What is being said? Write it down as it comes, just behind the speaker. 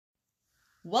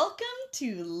Welcome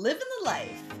to Living the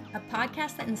Life, a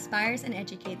podcast that inspires and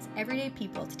educates everyday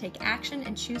people to take action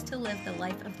and choose to live the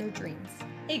life of their dreams.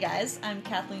 Hey guys, I'm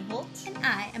Kathleen Holt. And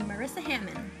I am Marissa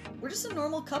Hammond. We're just a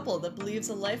normal couple that believes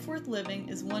a life worth living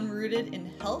is one rooted in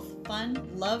health, fun,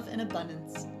 love, and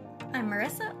abundance. I'm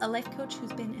Marissa, a life coach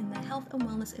who's been in the health and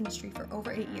wellness industry for over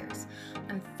 8 years.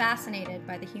 I'm fascinated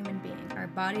by the human being, our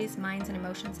bodies, minds, and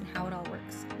emotions, and how it all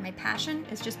works. My passion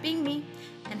is just being me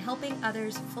and helping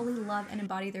others fully love and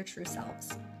embody their true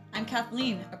selves. I'm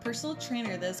Kathleen, a personal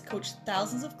trainer that has coached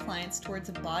thousands of clients towards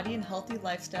a body and healthy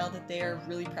lifestyle that they are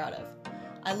really proud of.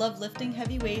 I love lifting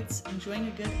heavy weights, enjoying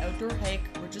a good outdoor hike,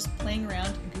 or just playing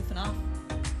around and goofing off.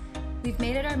 We've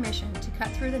made it our mission to cut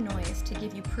through the noise to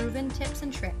give you proven tips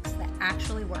and tricks that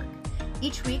actually work.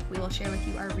 Each week, we will share with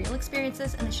you our real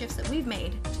experiences and the shifts that we've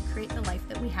made to create the life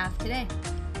that we have today.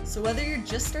 So whether you're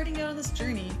just starting out on this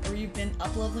journey or you've been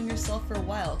up-leveling yourself for a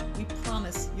while, we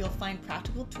promise you'll find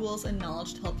practical tools and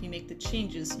knowledge to help you make the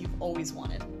changes you've always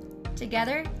wanted.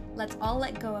 Together, let's all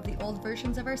let go of the old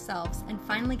versions of ourselves and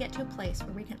finally get to a place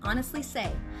where we can honestly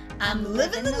say, I'm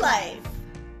living the life!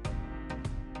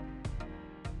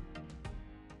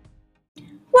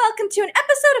 Welcome to an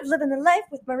episode of Living the Life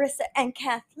with Marissa and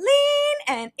Kathleen,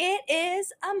 and it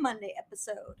is a Monday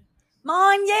episode.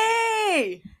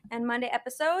 Yay! And Monday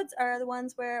episodes are the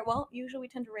ones where, well, usually we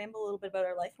tend to ramble a little bit about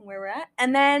our life and where we're at,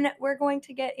 and then we're going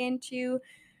to get into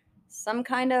some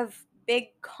kind of big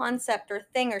concept or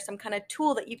thing or some kind of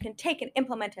tool that you can take and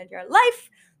implement in your life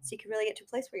so you can really get to a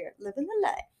place where you're living the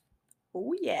life.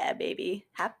 Oh yeah, baby.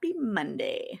 Happy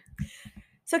Monday.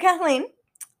 So Kathleen,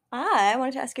 I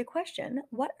wanted to ask you a question.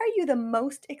 What are you the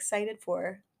most excited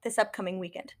for this upcoming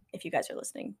weekend? If you guys are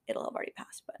listening, it'll have already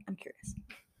passed, but I'm curious.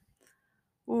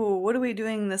 Ooh, what are we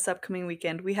doing this upcoming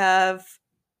weekend? We have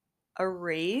a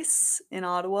race in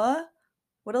Ottawa.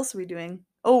 What else are we doing?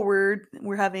 Oh,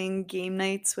 we're having game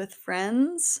nights with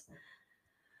friends.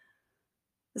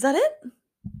 Is that it?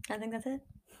 I think that's it.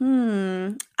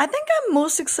 I think I'm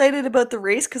most excited about the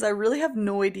race because I really have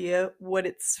no idea what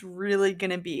it's really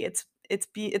gonna be. It's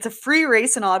a free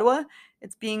race in Ottawa.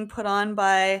 It's being put on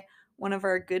by one of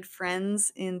our good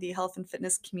friends in the health and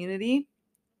fitness community,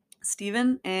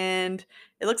 Steven, and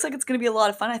it looks like it's gonna be a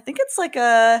lot of fun. I think it's like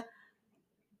a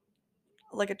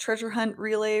treasure hunt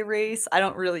relay race. I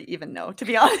don't really even know, to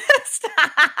be honest.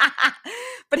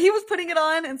 But he was putting it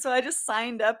on, and so I just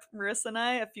signed up, Marissa and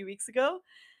I, a few weeks ago.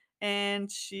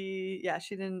 And she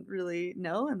didn't really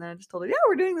know, and then I just told her, yeah,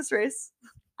 we're doing this race.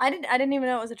 I didn't even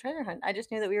know it was a treasure hunt. I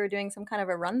just knew that we were doing some kind of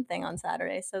a run thing on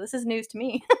Saturday, so this is news to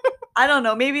me. I don't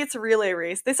know. Maybe it's a relay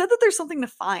race. They said that there's something to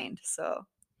find, so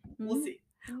we'll see.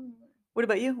 What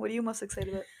about you? What are you most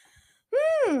excited about?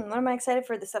 What am I excited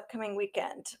for this upcoming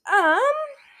weekend? I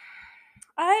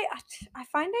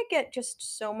find I get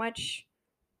just so much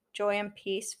joy and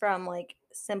peace from like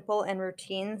simple and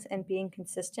routines and being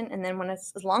consistent, and then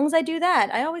as long as I do that,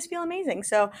 I always feel amazing.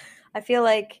 So I feel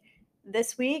like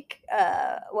this week,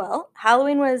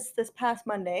 Halloween was this past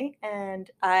Monday, and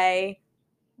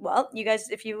you guys,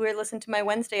 if you were listening to my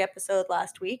Wednesday episode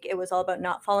last week, it was all about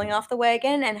not falling off the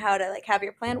wagon and how to like have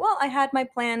your plan. Well, I had my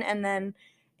plan, and then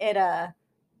it I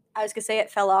was gonna say it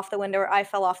fell off the window, or I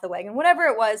fell off the wagon. Whatever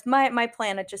it was, my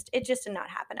plan it just did not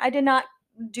happen. I did not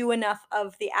do enough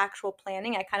of the actual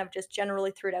planning. I kind of just generally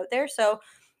threw it out there. So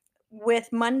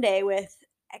with Monday, with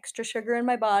extra sugar in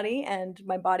my body and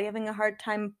my body having a hard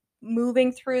time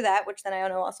moving through that, which then I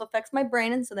know also affects my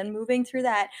brain, and so then moving through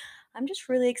that, I'm just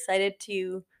really excited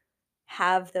to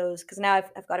have those, because now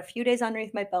I've got a few days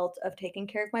underneath my belt of taking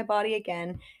care of my body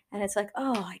again, and it's like,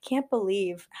 oh, I can't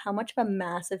believe how much of a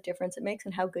massive difference it makes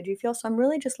and how good you feel. So I'm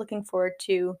really just looking forward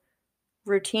to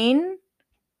routine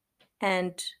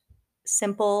and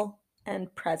simple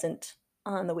and present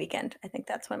on the weekend. I think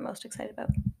that's what I'm most excited about.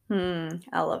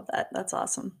 I love that. That's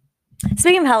awesome.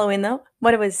 Speaking of Halloween, though,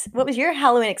 what was your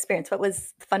Halloween experience? What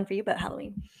was fun for you about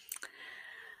Halloween?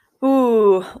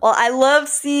 Ooh, well, I love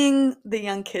seeing the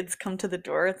young kids come to the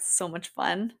door. It's so much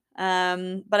fun.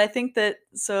 But I think that,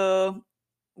 so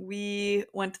we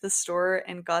went to the store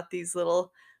and got these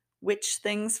little witch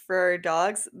things for our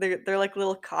dogs. They're like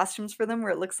little costumes for them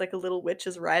where it looks like a little witch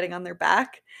is riding on their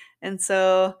back. And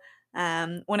so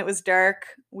when it was dark,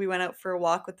 we went out for a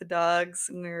walk with the dogs,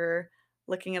 and we were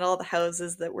looking at all the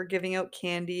houses that were giving out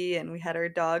candy, and we had our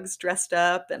dogs dressed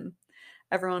up, and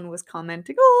everyone was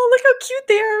commenting, oh, look how cute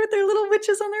they are with their little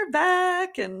witches on their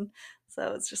back. And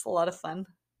so it's just a lot of fun.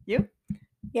 You?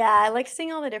 Yeah, I like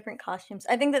seeing all the different costumes.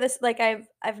 I think that this like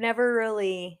I've never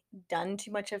really done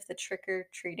too much of the trick or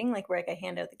treating, like where like, I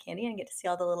hand out the candy and get to see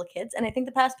all the little kids. And I think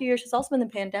the past few years has also been the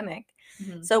pandemic.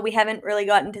 Mhm. So we haven't really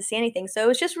gotten to see anything. So it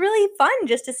was just really fun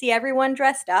just to see everyone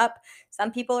dressed up.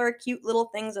 Some people are cute little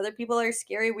things, other people are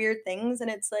scary, weird things.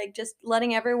 And it's like just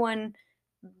letting everyone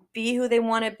be who they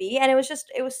want to be. And it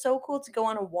was so cool to go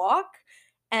on a walk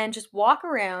and just walk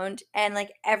around and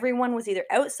like everyone was either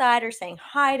outside or saying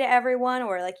hi to everyone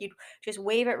or like you'd just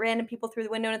wave at random people through the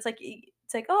window and it's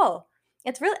like oh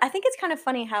it's really I think it's kind of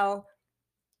funny how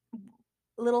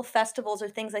little festivals or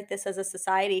things like this as a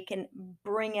society can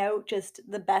bring out just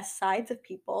the best sides of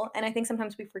people. And I think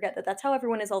sometimes we forget that that's how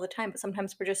everyone is all the time. But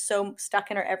sometimes we're just so stuck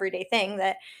in our everyday thing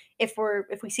that if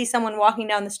we see someone walking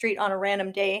down the street on a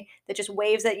random day that just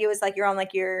waves at you as like you're on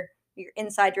like you're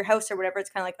inside your house or whatever, it's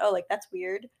kind of like oh like that's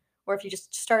weird. Or if you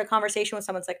just start a conversation with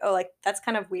someone, it's like oh like that's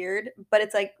kind of weird. But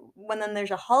it's like when then there's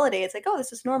a holiday, it's like oh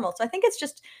this is normal. So I think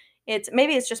it's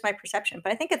maybe it's just my perception,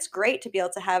 but I think it's great to be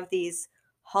able to have these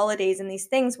holidays and these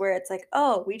things where it's like,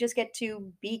 oh, we just get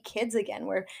to be kids again.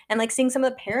 Where and like seeing some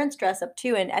of the parents dress up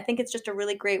too. And I think it's just a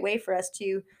really great way for us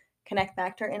to connect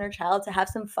back to our inner child, to have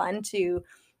some fun, to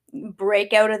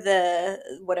break out of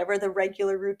the whatever the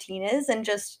regular routine is and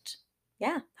just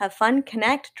yeah, have fun,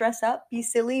 connect, dress up, be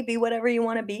silly, be whatever you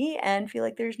want to be, and feel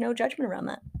like there's no judgment around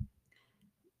that.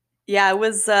 Yeah, it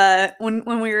was,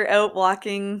 when we were out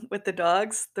walking with the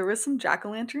dogs, there was some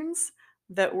jack-o'-lanterns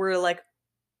that were, like,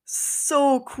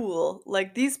 so cool.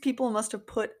 Like, these people must have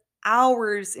put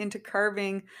hours into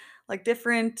carving, like,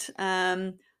 different,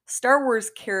 Star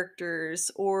Wars characters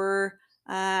or,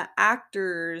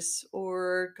 actors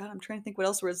or God, I'm trying to think what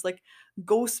else was, like,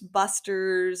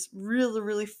 Ghostbusters, really,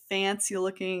 really fancy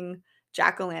looking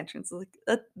jack-o'-lanterns. Like,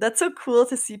 that's so cool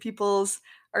to see people's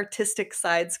artistic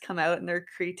sides come out and their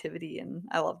creativity, and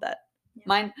I love that.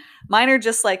 Mine mine are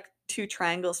just, like, 2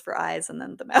 triangles for eyes and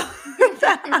then the mouth.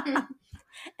 Yeah.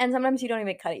 And sometimes you don't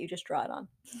even cut it, you just draw it on.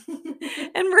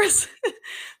 And we're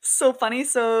so funny.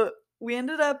 So we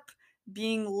ended up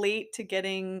being late to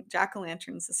getting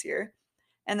jack-o'-lanterns this year.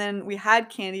 And then we had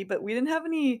candy, but we didn't have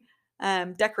any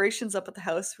decorations up at the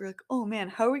house. We were like, oh man,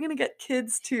 how are we gonna get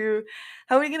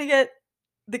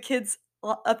the kids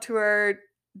up to our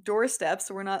doorstep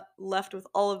so we're not left with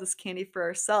all of this candy for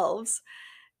ourselves?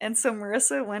 And so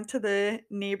Marissa went to the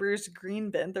neighbor's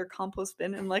green bin, their compost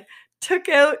bin, and like took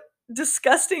out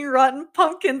disgusting rotten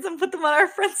pumpkins and put them on our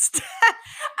front step.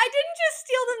 I didn't just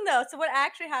steal them though. So what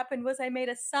actually happened was I made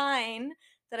a sign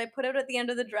that I put out at the end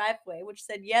of the driveway, which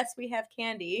said, "Yes, we have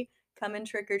candy. Come and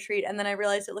trick or treat." And then I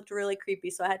realized it looked really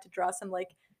creepy, so I had to draw some like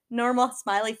normal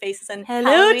smiley faces and Hello,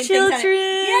 Halloween things on it. children.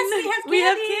 Yes, we have candy. We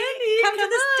have candy. Come to Come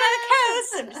this dark house.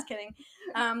 I'm on. just kidding.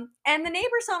 And the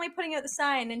neighbor saw me putting out the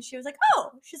sign, and she was like,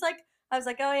 "Oh," she's like, I was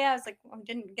like, "Oh yeah." I was like, well, "We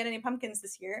didn't get any pumpkins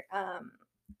this year."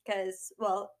 Because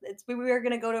well we were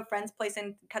going to go to a friend's place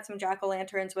and cut some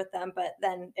jack-o'-lanterns with them, but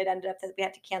then it ended up that we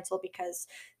had to cancel because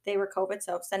they were covid.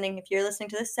 So sending if you're listening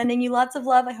to this, sending you lots of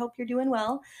love. I hope you're doing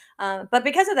well. But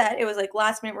because of that, it was like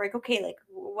last minute we're like okay like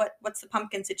what's the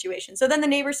pumpkin situation. So then the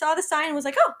neighbor saw the sign and was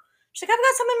like oh she's like I've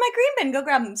got some in my green bin, go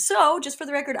grab them. So just for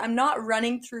the record, I'm not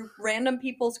running through random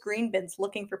people's green bins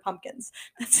looking for pumpkins.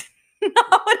 That's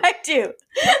not what I do.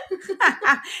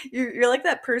 You're like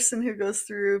that person who goes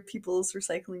through people's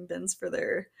recycling bins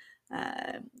for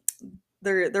uh,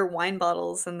 their wine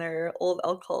bottles and their old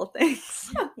alcohol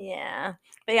things. Yeah.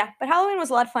 But Halloween was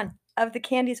a lot of fun. Of the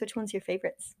candies, which one's your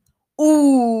favorites?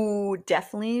 Ooh,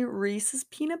 definitely Reese's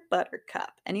peanut butter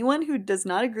cup. Anyone who does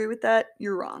not agree with that,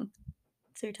 you're wrong.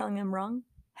 So you're telling me I'm wrong?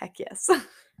 Heck yes.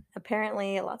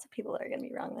 Apparently, lots of people are going to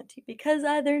be wrong then too because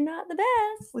they're not the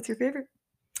best. What's your favorite?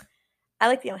 I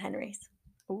like the O. Henrys.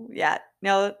 Oh, yeah.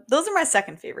 No, those are my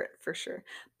second favorite for sure.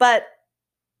 But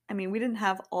I mean, we didn't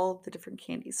have all of the different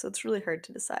candies, so it's really hard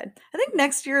to decide. I think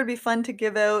next year it'd be fun to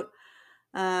give out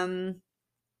um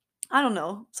I don't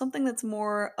know, something that's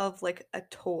more of like a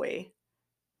toy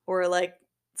or like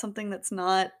something that's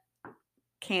not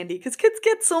candy because kids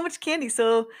get so much candy.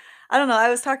 So I don't know. I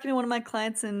was talking to one of my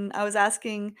clients and I was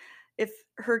asking if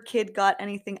her kid got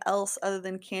anything else other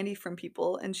than candy from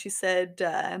people, and she said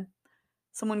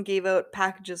someone gave out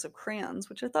packages of crayons,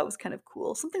 which I thought was kind of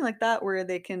cool. Something like that where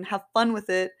they can have fun with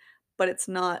it, but it's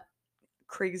not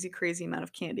crazy, crazy amount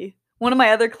of candy. One of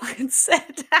my other clients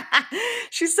said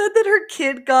she said that her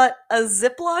kid got a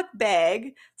Ziploc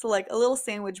bag, so like a little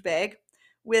sandwich bag,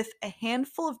 with a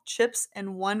handful of chips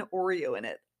and one Oreo in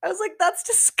it. I was like, that's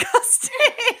disgusting.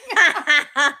 Like,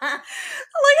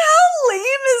 how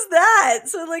lame is that?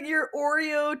 So, like, your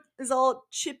Oreo is all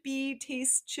chippy,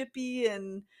 tastes chippy,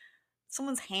 and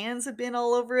someone's hands have been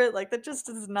all over it. Like that just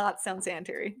does not sound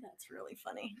sanitary. That's really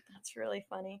funny. That's really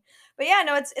funny. But yeah,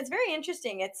 no, it's very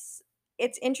interesting. It's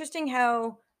interesting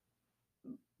how,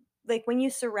 like, when you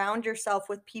surround yourself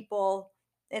with people,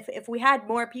 if we had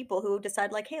more people who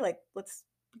decide like, hey, like, let's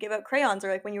give out crayons, or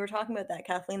like when you were talking about that,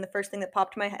 Kathleen, the first thing that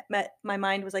popped to my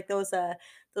mind was like those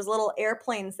little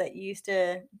airplanes that you used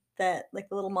to, that like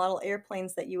the little model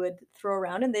airplanes that you would throw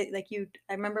around, and they like, you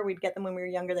I remember we'd get them when we were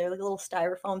younger. They were like little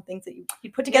styrofoam things that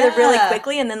you put together really Yeah.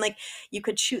 quickly, and then like you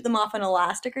could shoot them off an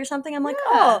elastic or something. I'm like,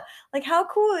 Yeah. oh, like how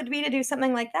cool would it be to do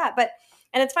something like that? But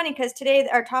and it's funny because today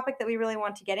our topic that we really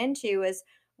want to get into is,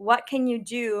 what can you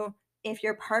do if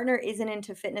your partner isn't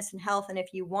into fitness and health, and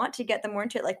if you want to get them more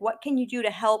into it, like what can you do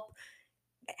to help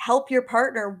your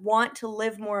partner want to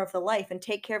live more of the life and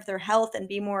take care of their health and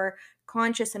be more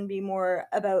conscious and be more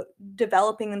about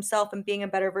developing themselves and being a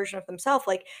better version of themselves.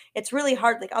 Like, it's really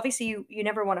hard. Like, obviously you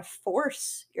never want to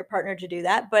force your partner to do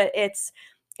that, but it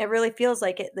really feels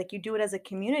like it, like you do it as a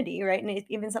community, right? And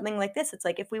even something like this, it's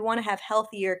like, if we want to have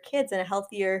healthier kids and a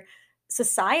healthier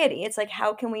society, it's like,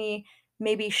 how can we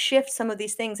maybe shift some of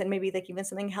these things, and maybe like even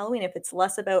something Halloween, if it's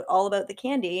less about all about the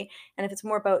candy and if it's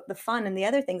more about the fun and the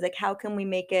other things, like how can we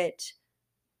make it,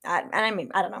 and I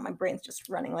mean, I don't know, my brain's just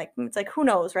running, like, it's like, who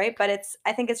knows, right? But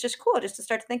I think it's just cool just to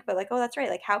start to think about, like, oh, that's right,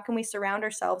 like how can we surround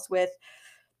ourselves with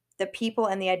the people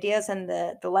and the ideas and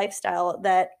the lifestyle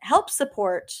that help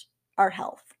support our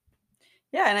health.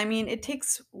 Yeah, and I mean, it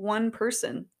takes one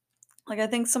person. Like, I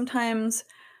think sometimes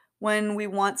when we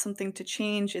want something to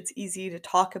change, it's easy to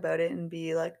talk about it and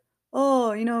be like,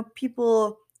 "Oh,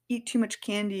 people eat too much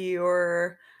candy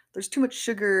or there's too much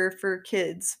sugar for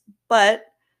kids." But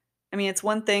I mean, it's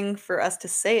one thing for us to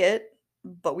say it,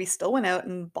 but we still went out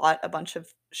and bought a bunch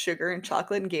of sugar and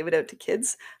chocolate and gave it out to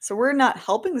kids. So we're not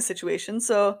helping the situation.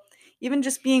 So even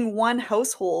just being one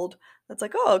household that's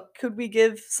like, oh, could we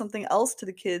give something else to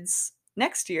the kids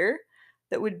next year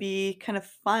that would be kind of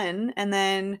fun? And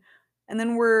then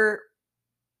we're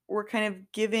kind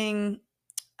of giving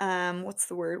what's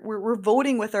the word? We're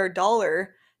voting with our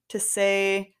dollar to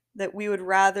say that we would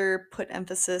rather put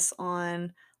emphasis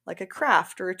on like a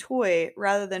craft or a toy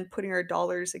rather than putting our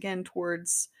dollars again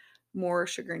towards more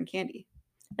sugar and candy.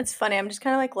 It's funny. I'm just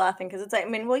kind of like laughing because it's like, I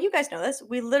mean, well, you guys know this.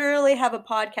 We literally have a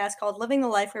podcast called Living the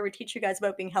Life where we teach you guys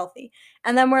about being healthy.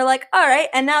 And then we're like, all right,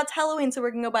 and now it's Halloween, so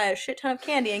we're going to go buy a shit ton of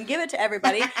candy and give it to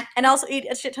everybody and also eat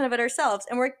a shit ton of it ourselves.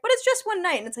 And we're like, but it's just one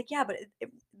night. And it's like, yeah, but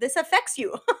this affects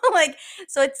you. Like,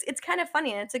 so it's kind of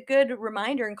funny. And it's a good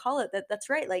reminder and call it that that's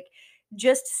right. Like,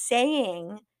 just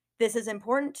saying this is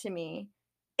important to me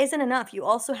isn't enough. You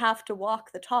also have to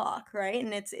walk the talk, right?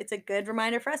 And it's a good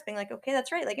reminder for us being like, okay,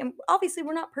 that's right. Like, and obviously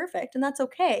we're not perfect and that's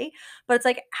okay, but it's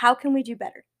like, how can we do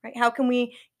better, right? How can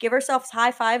we give ourselves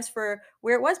high fives for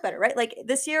where it was better, right? Like,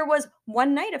 this year was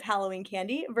one night of Halloween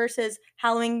candy versus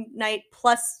Halloween night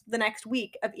plus the next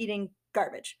week of eating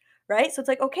garbage, right? So it's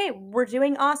like, okay, we're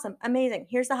doing awesome, amazing.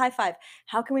 Here's the high five.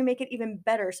 How can we make it even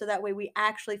better so that way we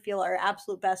actually feel our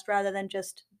absolute best rather than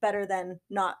just better than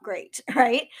not great,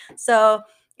 right? So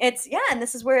it's, yeah, and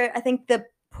this is where I think the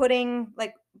putting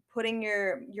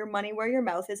your money where your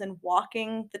mouth is and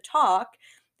walking the talk,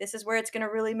 this is where it's going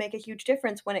to really make a huge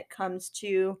difference when it comes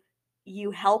to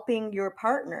you helping your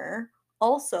partner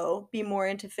also be more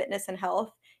into fitness and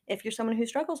health if you're someone who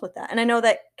struggles with that. And I know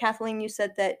that, Kathleen, you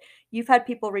said that you've had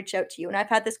people reach out to you, and I've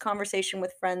had this conversation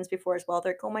with friends before as well.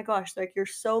 They're like, oh my gosh, like, you're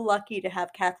so lucky to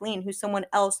have Kathleen, who's someone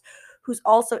else who's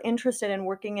also interested in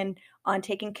working in on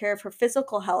taking care of her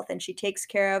physical health, and she takes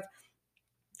care of,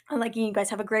 and like, you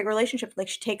guys have a great relationship, like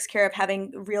she takes care of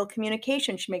having real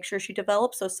communication, she makes sure she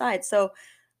develops those sides. So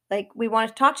like, we want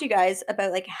to talk to you guys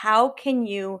about, like, how can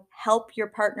you help your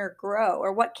partner grow,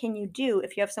 or what can you do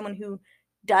if you have someone who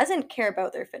doesn't care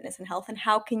about their fitness and health, and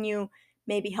how can you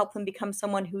maybe help them become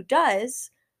someone who does,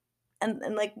 and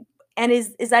like, and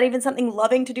is that even something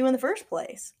loving to do in the first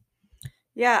place?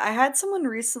 Yeah, I had someone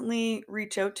recently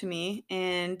reach out to me,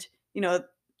 and you know,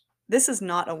 this is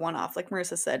not a one off. Like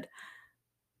Marissa said,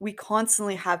 we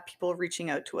constantly have people reaching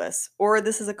out to us, or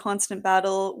this is a constant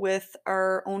battle with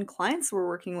our own clients we're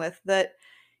working with that,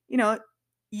 you know,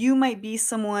 you might be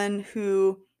someone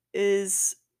who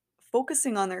is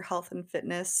focusing on their health and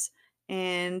fitness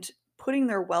and putting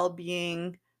their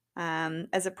well-being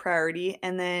as a priority,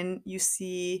 and then you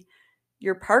see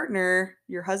your partner,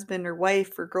 your husband or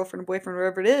wife or girlfriend or boyfriend,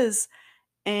 whatever it is,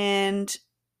 and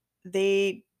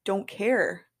they don't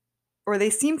care, or they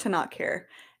seem to not care,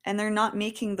 and they're not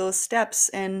making those steps.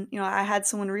 And I had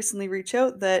someone recently reach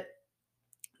out that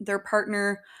their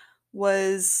partner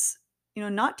was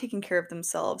not taking care of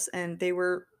themselves, and they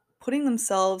were putting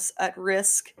themselves at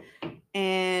risk,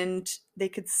 and they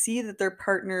could see that their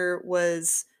partner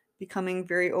was becoming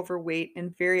very overweight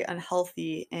and very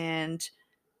unhealthy, and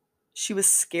she was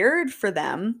scared for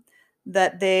them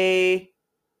that they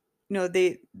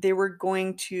were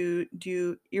going to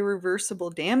do irreversible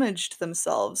damage to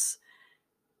themselves.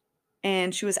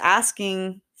 And she was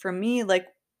asking from me, like,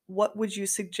 what would you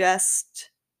suggest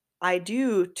I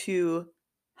do to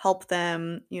help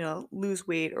them, lose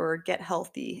weight or get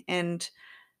healthy? And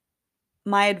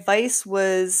my advice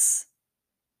was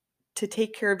to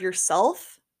take care of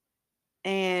yourself,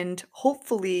 and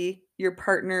hopefully your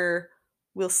partner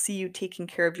will see you taking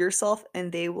care of yourself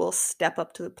and they will step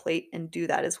up to the plate and do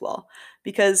that as well.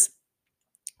 Because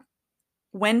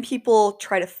when people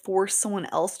try to force someone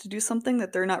else to do something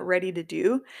that they're not ready to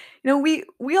do,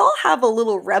 we all have a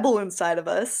little rebel inside of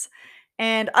us.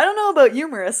 And I don't know about you,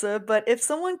 Marissa, but if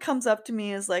someone comes up to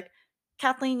me and is like,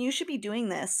 Kathleen, you should be doing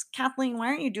this. Kathleen, why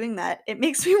aren't you doing that? It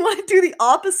makes me want to do the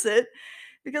opposite,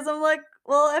 because I'm like,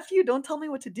 well, F you, don't tell me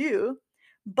what to do.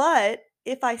 But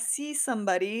if I see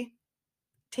somebody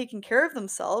taking care of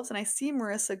themselves and I see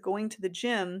Marissa going to the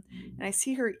gym and I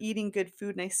see her eating good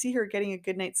food and I see her getting a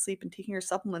good night's sleep and taking her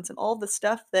supplements and all the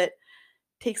stuff that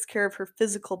takes care of her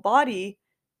physical body,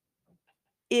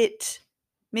 it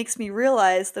makes me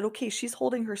realize that, okay, she's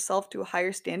holding herself to a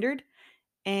higher standard,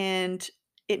 and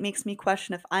it makes me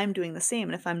question if I'm doing the same.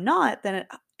 And if I'm not, then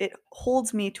it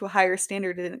holds me to a higher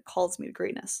standard and it calls me to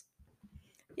greatness.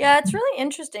 Yeah, it's really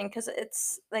interesting because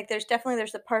it's like there's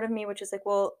a part of me which is like,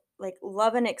 well, like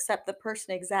love and accept the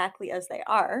person exactly as they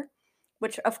are,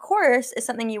 which of course is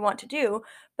something you want to do.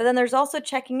 But then there's also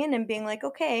checking in and being like,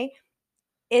 okay,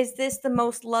 is this the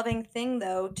most loving thing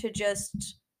though to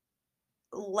just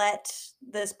let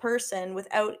this person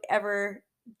without ever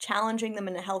challenging them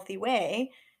in a healthy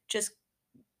way just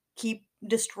keep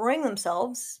destroying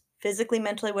themselves physically,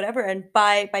 mentally, whatever, and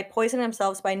by poisoning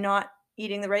themselves by not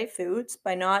eating the right foods,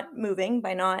 by not moving,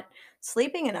 by not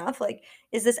sleeping enough? Like,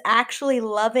 is this actually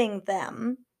loving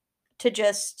them to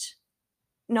just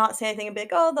not say anything and be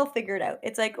like, oh, they'll figure it out?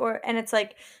 It's like, or and it's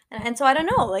like, and so I don't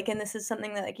know, like, and this is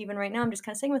something that like even right now I'm just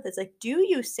kind of saying with this, like, do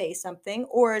you say something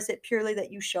or is it purely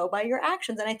that you show by your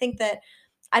actions? And I think that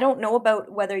I don't know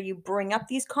about whether you bring up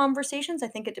these conversations. I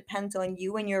think it depends on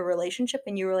you and your relationship,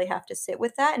 and you really have to sit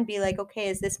with that and be like, okay,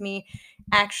 is this me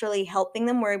actually helping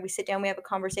them? Where we sit down, we have a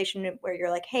conversation where you're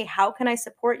like, hey, how can I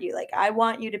support you? Like, I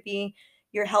want you to be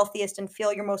your healthiest and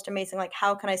feel your most amazing. Like,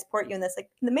 how can I support you in this? Like,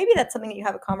 maybe that's something that you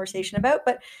have a conversation about,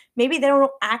 but maybe they don't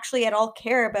actually at all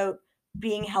care about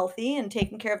being healthy and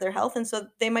taking care of their health. And so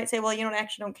they might say, well, you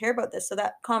don't care about this. So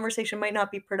that conversation might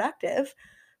not be productive.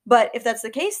 But if that's the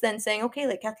case, then saying, okay,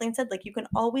 like Kathleen said, like you can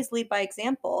always lead by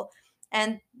example.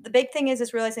 And the big thing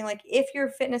is realizing like if your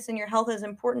fitness and your health is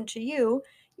important to you,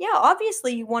 yeah,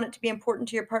 obviously you want it to be important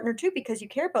to your partner too because you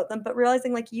care about them, but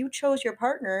realizing like you chose your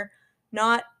partner,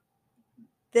 not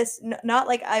not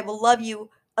like I will love you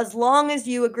as long as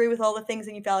you agree with all the things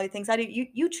and you value things I do.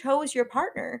 You chose your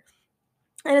partner.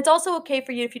 And it's also okay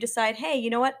for you if you decide, hey,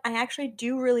 you know what? I actually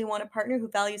do really want a partner who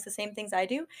values the same things I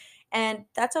do. And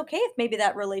that's okay if maybe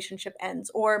that relationship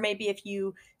ends. Or maybe if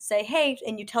you say, hey,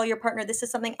 and you tell your partner, this is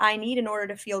something I need in order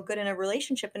to feel good in a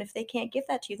relationship. And if they can't give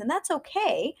that to you, then that's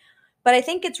okay. But I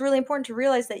think it's really important to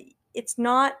realize that it's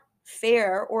not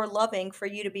fair or loving for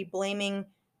you to be blaming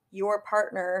your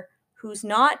partner who's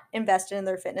not invested in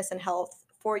their fitness and health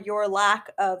for your lack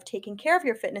of taking care of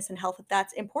your fitness and health if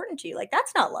that's important to you. Like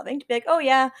that's not loving to be like, "Oh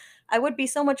yeah, I would be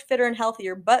so much fitter and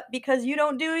healthier, but because you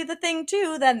don't do the thing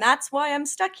too, then that's why I'm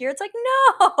stuck here." It's like,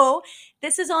 "No,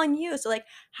 this is on you." So like,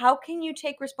 how can you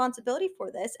take responsibility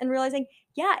for this and realizing,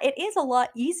 yeah, it is a lot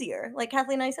easier. Like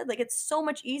Kathleen and I said, like it's so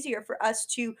much easier for us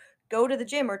to go to the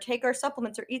gym or take our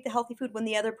supplements or eat the healthy food when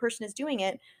the other person is doing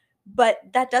it, but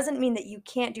that doesn't mean that you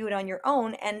can't do it on your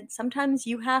own. And sometimes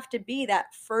you have to be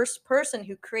that first person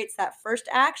who creates that first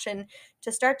action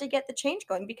to start to get the change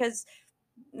going because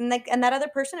like and that other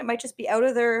person, it might just be out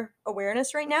of their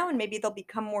awareness right now and maybe they'll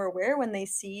become more aware when they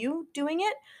see you doing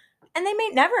it and they may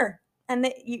never.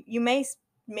 And you may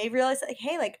realize like,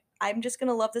 hey, like I'm just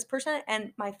gonna love this person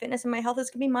and my fitness and my health is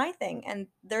gonna be my thing and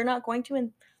they're not going to.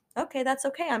 And okay, that's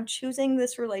okay. I'm choosing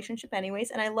this relationship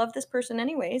anyways and I love this person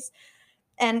anyways.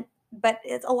 And but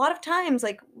it's a lot of times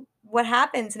like what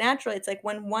happens naturally, it's like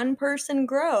when one person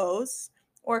grows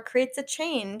or creates a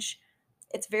change,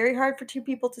 it's very hard for two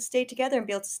people to stay together and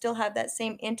be able to still have that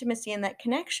same intimacy and that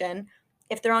connection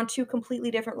if they're on two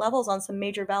completely different levels on some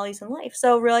major values in life.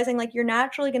 So realizing like you're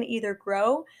naturally going to either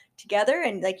grow together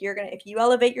and like you're going to if you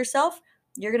elevate yourself,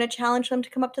 you're going to challenge them to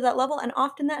come up to that level, and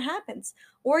often that happens.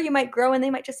 Or you might grow and they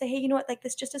might just say, hey, you know what, like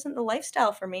this just isn't the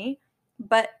lifestyle for me.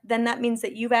 But then that means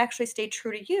that you've actually stayed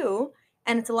true to you,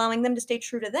 and it's allowing them to stay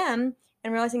true to them,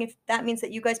 and realizing if that means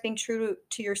that you guys being true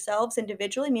to yourselves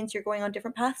individually means you're going on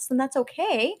different paths, then that's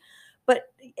okay.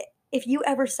 But if you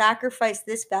ever sacrifice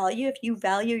this value, if you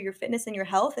value your fitness and your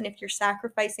health, and if you're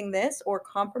sacrificing this or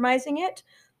compromising it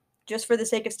just for the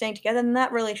sake of staying together, then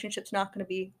that relationship's not going to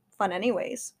be fun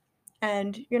anyways.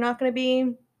 And you're not going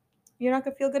to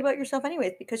feel good about yourself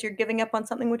anyways, because you're giving up on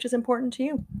something which is important to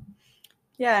you.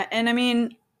 Yeah, and I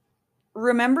mean,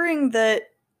 remembering that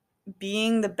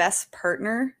being the best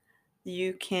partner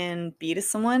you can be to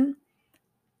someone,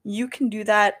 you can do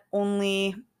that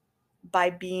only by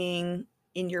being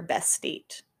in your best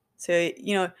state. So,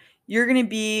 you're going to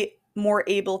be more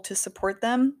able to support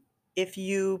them if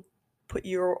you put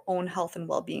your own health and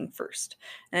well-being first.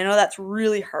 And I know that's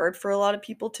really hard for a lot of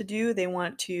people to do. They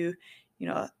want to,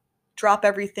 drop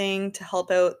everything to help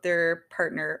out their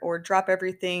partner, or drop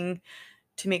everything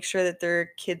to make sure that their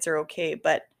kids are okay.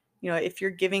 But, if you're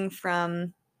giving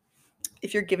from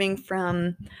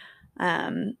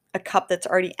a cup that's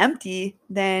already empty,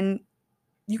 then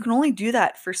you can only do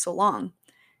that for so long.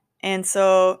 And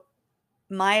so,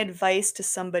 my advice to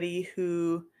somebody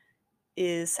who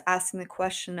is asking the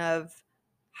question of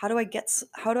how do I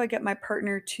get my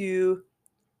partner to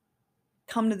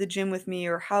come to the gym with me,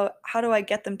 or how do I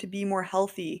get them to be more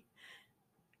healthy?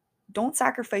 Don't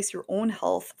sacrifice your own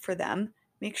health for them.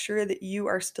 Make sure that you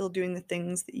are still doing the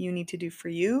things that you need to do for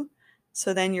you.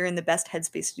 So then you're in the best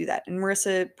headspace to do that. And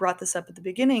Marissa brought this up at the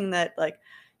beginning that, like,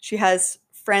 she has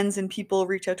friends and people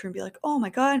reach out to her and be like, oh my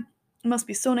God, it must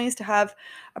be so nice to have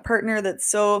a partner that's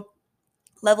so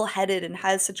level headed and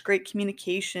has such great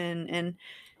communication. And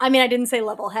I mean, I didn't say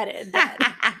level headed, but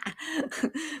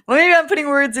well, maybe I'm putting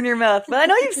words in your mouth, but I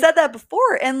know you've said that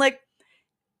before. And like,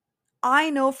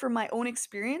 I know from my own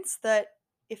experience that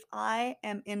if I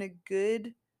am in a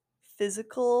good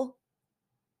physical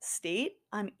state,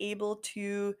 I'm able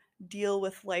to deal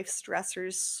with life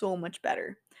stressors so much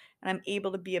better. And I'm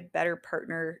able to be a better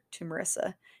partner to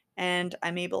Marissa. And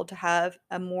I'm able to have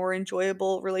a more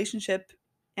enjoyable relationship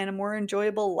and a more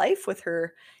enjoyable life with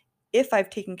her if I've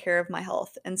taken care of my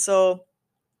health. And so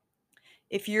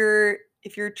if you're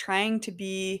trying to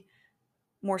be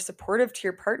more supportive to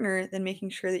your partner, then making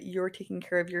sure that you're taking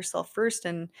care of yourself first.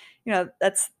 And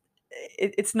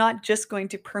it's not just going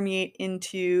to permeate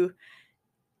into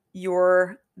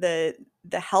the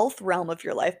health realm of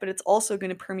your life, but it's also going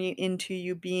to permeate into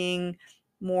you being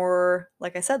more,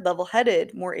 like I said,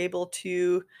 level-headed, more able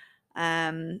to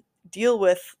deal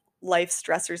with life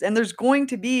stressors. And there's going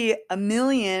to be a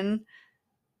million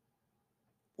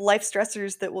life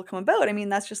stressors that will come about. I mean,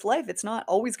 that's just life. It's not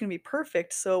always going to be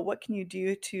perfect. So what can you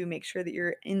do to make sure that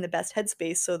you're in the best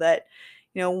headspace so that,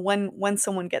 when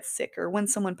someone gets sick, or when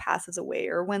someone passes away,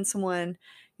 or when someone,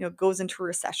 goes into a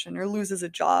recession or loses a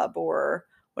job or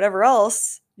whatever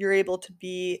else, you're able to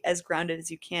be as grounded as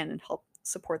you can and help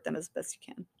support them as best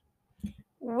you can.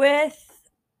 with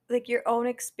like your own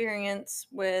experience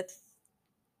with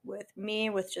me,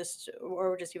 with just,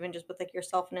 or just even just with like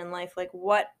yourself and in life, like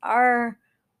what are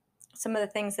some of the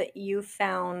things that you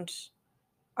found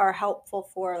are helpful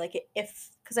for, like, if,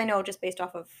 because I know just based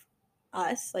off of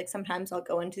us, like sometimes I'll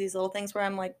go into these little things where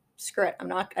I'm like, screw it, I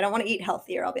don't want to eat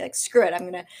healthy, or I'll be like, screw it, I'm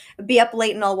gonna be up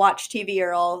late and I'll watch TV,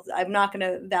 or I'm not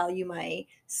gonna value my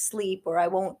sleep, or I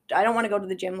don't want to go to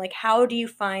the gym. Like, how do you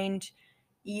find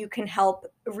you can help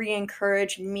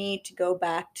re-encourage me to go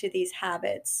back to these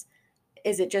habits?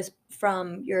 Is it just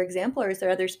from your example, or is there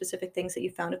other specific things that you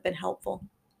found have been helpful?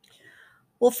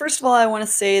 Well, first of all, I want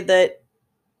to say that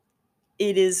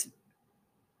it's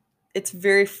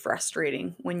very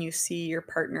frustrating when you see your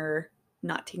partner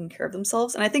not taking care of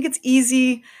themselves. And I think it's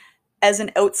easy as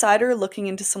an outsider looking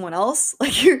into someone else.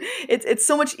 Like, it's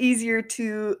so much easier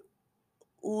to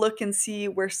look and see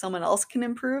where someone else can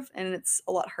improve, and it's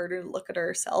a lot harder to look at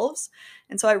ourselves.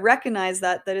 And so I recognize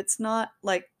that it's not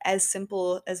like as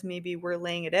simple as maybe we're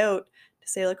laying it out to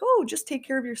say, like, oh, just take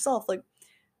care of yourself. Like,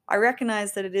 I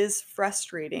recognize that it is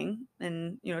frustrating.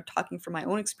 And talking from my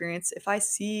own experience, if I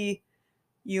see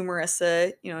you,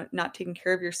 Marissa, not taking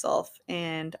care of yourself,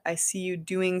 and I see you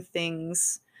doing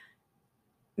things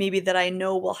maybe that I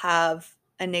know will have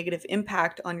a negative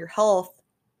impact on your health,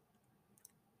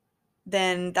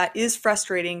 then that is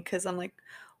frustrating, because I'm like,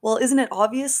 well, isn't it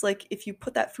obvious? Like, if you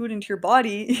put that food into your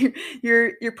body,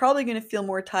 you're probably going to feel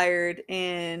more tired,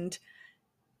 and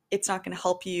it's not going to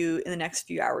help you in the next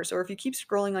few hours. Or if you keep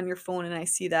scrolling on your phone and I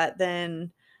see that,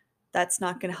 then that's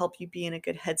not going to help you be in a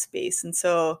good headspace. And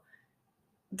so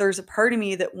there's a part of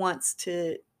me that wants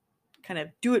to kind of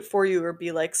do it for you or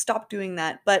be like, stop doing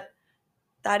that. But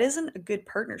that isn't a good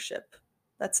partnership.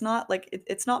 That's not like,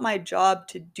 it's not my job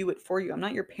to do it for you. I'm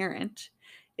not your parent.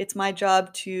 It's my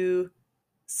job to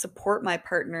support my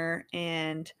partner.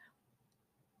 And,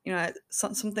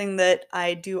 something that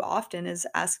I do often is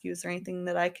ask you, is there anything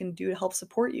that I can do to help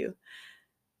support you?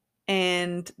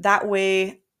 And that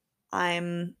way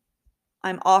I'm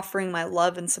I'm offering my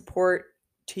love and support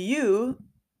to you,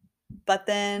 but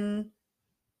then,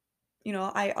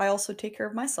 I also take care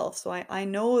of myself. So I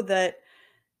know that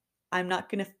I'm not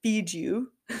gonna feed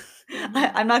you.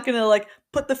 I'm not gonna like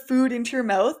put the food into your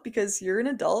mouth because you're an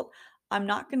adult. I'm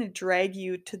not gonna drag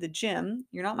you to the gym.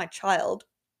 You're not my child.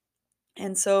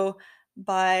 And so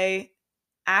by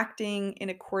acting in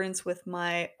accordance with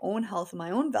my own health and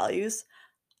my own values,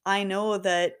 I know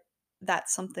that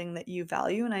that's something that you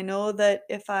value. And I know that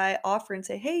if I offer and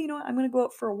say, hey, you know what, I'm gonna go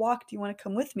out for a walk. Do you wanna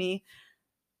come with me?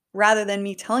 Rather than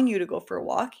me telling you to go for a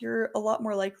walk, you're a lot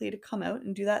more likely to come out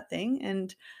and do that thing.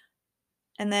 And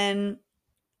then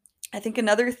I think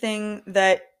another thing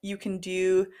that you can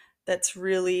do that's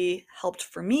really helped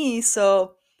for me,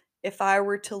 so if I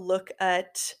were to look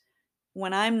at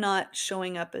when I'm not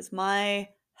showing up as my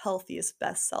healthiest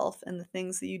best self, and the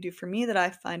things that you do for me that I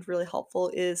find really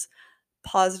helpful is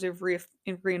positive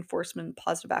reinforcement,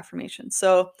 positive affirmation.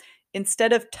 So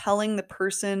instead of telling the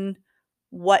person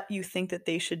what you think that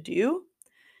they should do,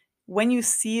 when you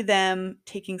see them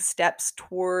taking steps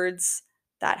towards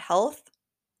that health,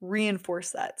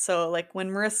 reinforce that. So, like when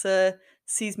Marissa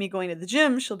sees me going to the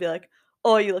gym, she'll be like,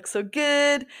 oh, you look so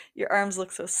good. Your arms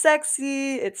look so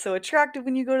sexy. It's so attractive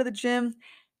when you go to the gym.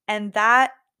 And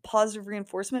that positive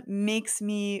reinforcement makes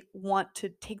me want to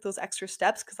take those extra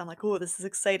steps because I'm like, oh, this is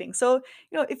exciting. So,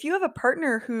 if you have a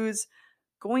partner who's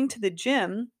going to the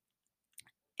gym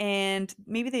and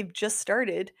maybe they've just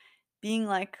started, being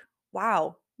like,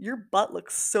 wow, your butt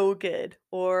looks so good,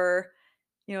 or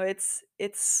it's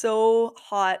so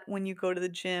hot when you go to the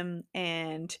gym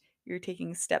and you're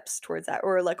taking steps towards that,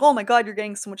 or like, oh my god, you're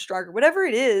getting so much stronger, whatever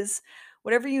it is,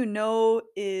 whatever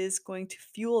is going to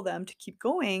fuel them to keep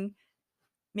going,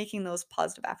 making those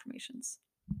positive affirmations.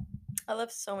 I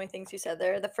love so many things you said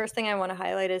there. The first thing I want to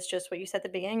highlight is just what you said at the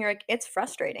beginning. You're like, it's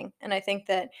frustrating. And I think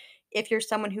that if you're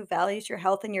someone who values your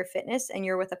health and your fitness and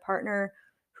you're with a partner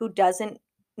who doesn't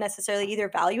necessarily either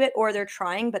value it or they're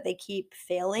trying, but they keep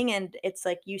failing, and it's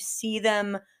like you see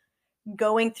them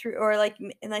going through, or like,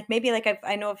 and like maybe like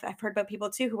I know I've heard about people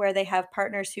too who where they have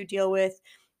partners who deal with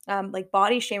like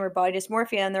body shame or body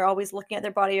dysmorphia, and they're always looking at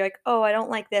their body like, oh, I don't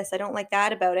like this, I don't like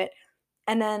that about it.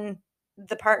 And then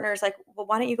the partner's like, well,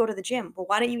 why don't you go to the gym? Well,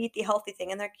 why don't you eat the healthy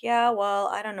thing? And they're like, yeah, well,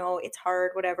 I don't know, it's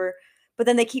hard, whatever. But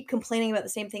then they keep complaining about the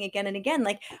same thing again and again.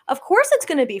 Like, of course it's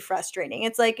going to be frustrating.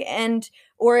 It's like, and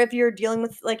or if you're dealing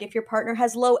with, like, if your partner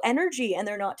has low energy and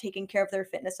they're not taking care of their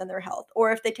fitness and their health,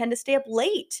 or if they tend to stay up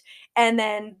late and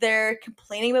then they're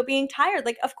complaining about being tired,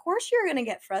 like, of course you're going to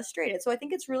get frustrated. So I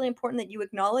think it's really important that you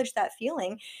acknowledge that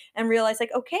feeling and realize,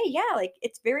 like, okay, yeah, like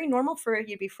it's very normal for you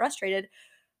to be frustrated,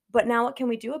 but now what can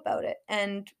we do about it?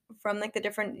 And from like the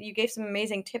different, you gave some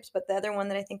amazing tips, but the other one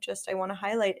that I think just I want to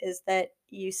highlight is that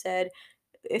you said,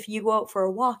 if you go out for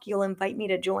a walk, you'll invite me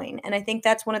to join. And I think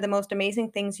that's one of the most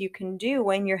amazing things you can do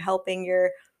when you're helping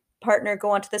your partner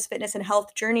go onto this fitness and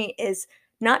health journey is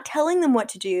not telling them what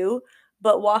to do,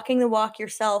 but walking the walk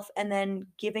yourself and then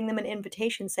giving them an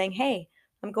invitation saying, hey,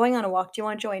 I'm going on a walk. Do you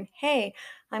want to join? Hey,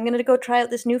 I'm going to go try out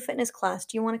this new fitness class.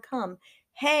 Do you want to come?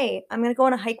 Hey, I'm going to go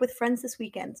on a hike with friends this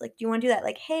weekend. Like, do you want to do that?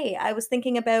 Like, hey, I was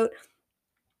thinking about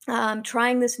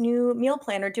trying this new meal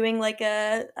plan or doing like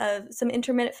some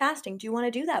intermittent fasting. Do you want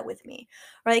to do that with me?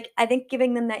 Or like, I think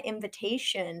giving them that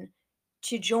invitation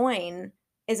to join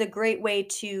is a great way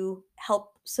to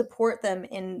help support them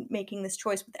in making this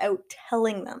choice without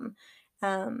telling them.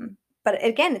 Um, but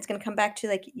again, it's going to come back to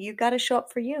like, you got to show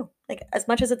up for you. Like, as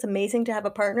much as it's amazing to have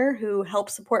a partner who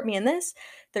helps support me in this,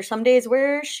 there's some days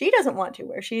where she doesn't want to,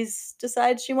 where she's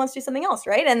decides she wants to do something else,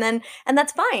 right? And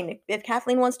that's fine if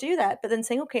Kathleen wants to do that. But then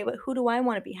saying, okay, but who do I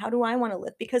want to be? How do I want to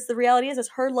live? Because the reality is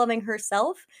her loving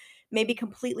herself may be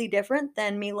completely different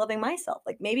than me loving myself.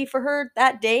 Like maybe for her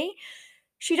that day,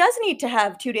 she does need to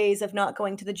have 2 days of not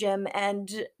going to the gym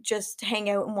and just hang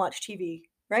out and watch TV,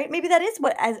 right? Maybe that is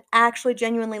what is actually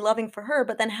genuinely loving for her,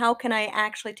 but then how can I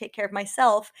actually take care of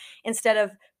myself instead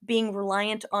of being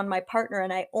reliant on my partner,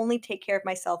 and I only take care of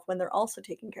myself when they're also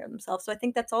taking care of themselves. So I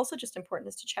think that's also just important,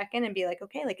 is to check in and be like,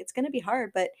 "Okay, like, it's gonna be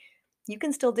hard, but you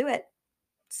can still do it.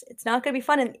 It's not gonna be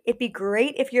fun," and it'd be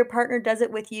great if your partner does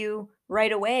it with you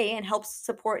right away and helps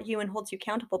support you and holds you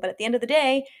accountable, but at the end of the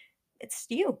day, it's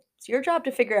you. It's your job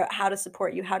to figure out how to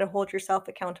support you, how to hold yourself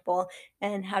accountable,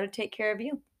 and how to take care of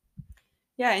you.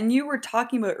 Yeah, and you were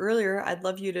talking about earlier, I'd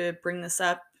love you to bring this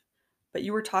up, but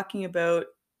you were talking about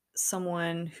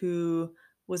someone who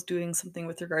was doing something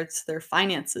with regards to their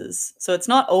finances. So it's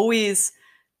not always,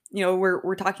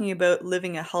 we're talking about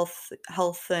living a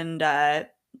health and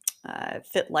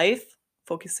fit life,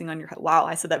 focusing on your wow,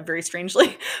 I said that very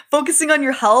strangely. Focusing on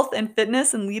your health and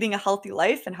fitness and leading a healthy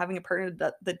life and having a partner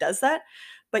that does that.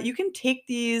 But you can take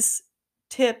these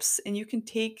tips and you can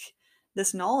take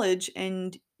this knowledge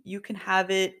and you can have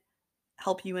it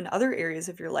help you in other areas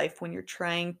of your life when you're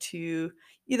trying to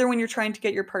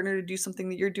get your partner to do something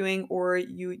that you're doing, or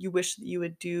you wish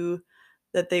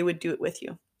that they would do it with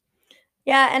you.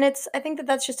 Yeah, and I think that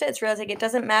that's just it. It's realizing it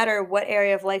doesn't matter what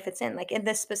area of life it's in. Like in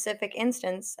this specific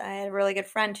instance, I had a really good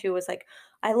friend who was like,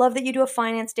 I love that you do a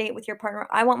finance date with your partner.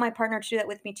 I want my partner to do that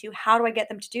with me too. How do I get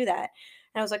them to do that?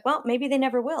 And I was like, well, maybe they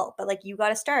never will, but like you got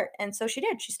to start. And so she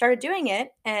did. She started doing it,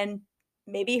 and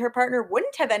maybe her partner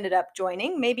wouldn't have ended up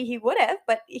joining. Maybe he would have,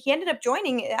 but he ended up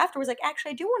joining afterwards. Like,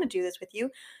 actually, I do want to do this with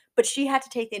you. But she had to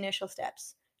take the initial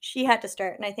steps. She had to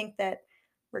start. And I think that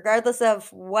regardless of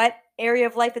what area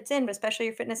of life it's in, but especially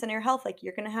your fitness and your health, like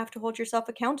you're going to have to hold yourself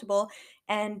accountable.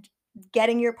 And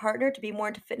getting your partner to be more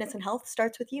into fitness and health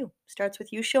starts with you. Starts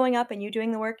with you showing up and you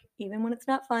doing the work, even when it's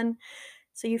not fun.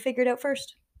 So you figure it out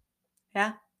first.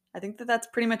 Yeah, I think that that's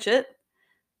pretty much it.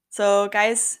 So,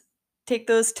 guys, take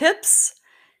those tips.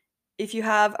 If you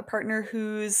have a partner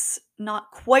who's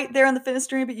not quite there on the fitness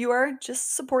journey, but you are,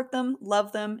 just support them,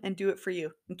 love them, and do it for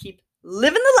you. And keep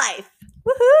living the life.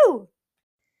 Woohoo!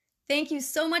 Thank you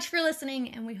so much for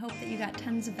listening, and we hope that you got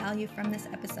tons of value from this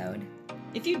episode.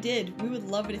 If you did, we would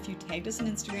love it if you tagged us on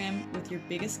Instagram with your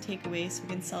biggest takeaways so we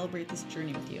can celebrate this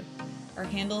journey with you. Our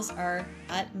handles are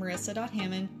at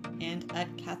marissa.hammond and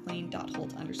at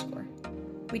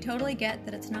kathleen.holt_. We totally get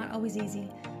that it's not always easy,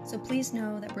 so please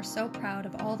know that we're so proud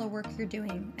of all the work you're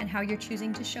doing and how you're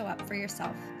choosing to show up for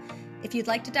yourself. If you'd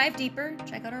like to dive deeper,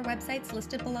 check out our websites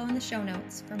listed below in the show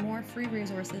notes for more free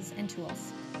resources and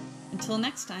tools. Until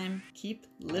next time, keep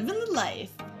living the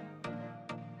life.